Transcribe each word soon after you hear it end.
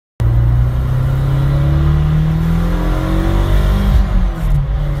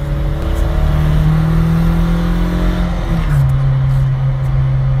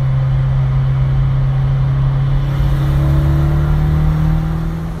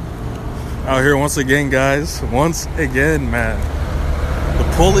Out here once again, guys. Once again, man.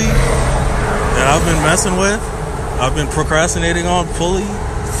 The pulley that I've been messing with, I've been procrastinating on, pulley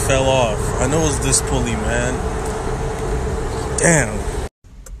fell off. I know it's this pulley, man. Damn.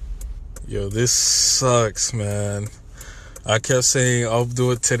 Yo, this sucks, man. I kept saying I'll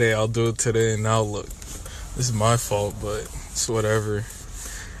do it today, and now look. This is my fault, but it's whatever.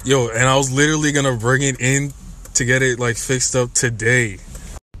 Yo, and I was literally gonna bring it in to get it like fixed up today.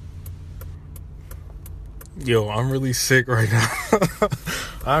 Yo, I'm really sick right now.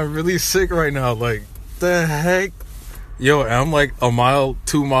 I'm really sick right now. Like, the heck? Yo, I'm like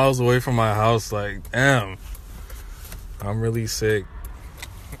 2 miles away from my house. Like, damn. I'm really sick.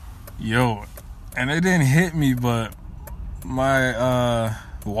 Yo, and it didn't hit me, but my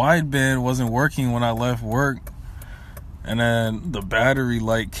wideband wasn't working when I left work. And then the battery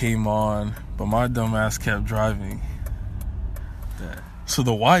light came on, but my dumbass kept driving. So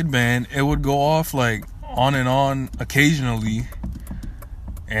the wideband, it would go off like on and on occasionally,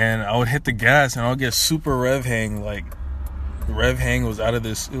 and I would hit the gas and I would get super rev hang. Like, rev hang was out of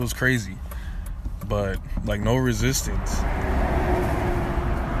this. It was crazy, but like no resistance.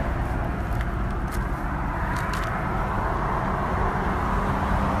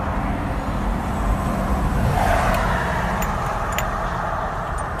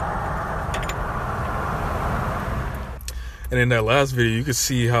 And in that last video, you could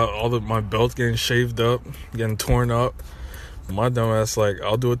see how all of my belt's getting shaved up, getting torn up. My dumb ass like,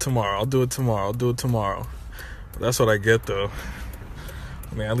 I'll do it tomorrow. That's what I get, though.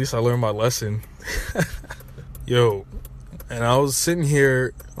 I mean, at least I learned my lesson. Yo, and I was sitting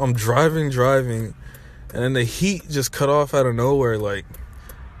here, I'm driving, and then the heat just cut off out of nowhere. Like,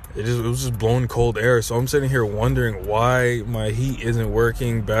 it was just blowing cold air. So I'm sitting here wondering why my heat isn't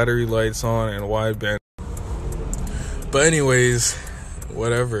working, battery lights on, and wideband. But anyways,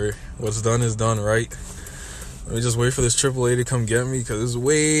 whatever. What's done is done, right? Let me just wait for this AAA to come get me, because it's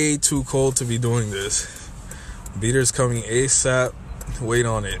way too cold to be doing this. Beater's coming ASAP. Wait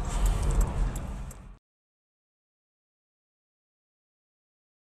on it.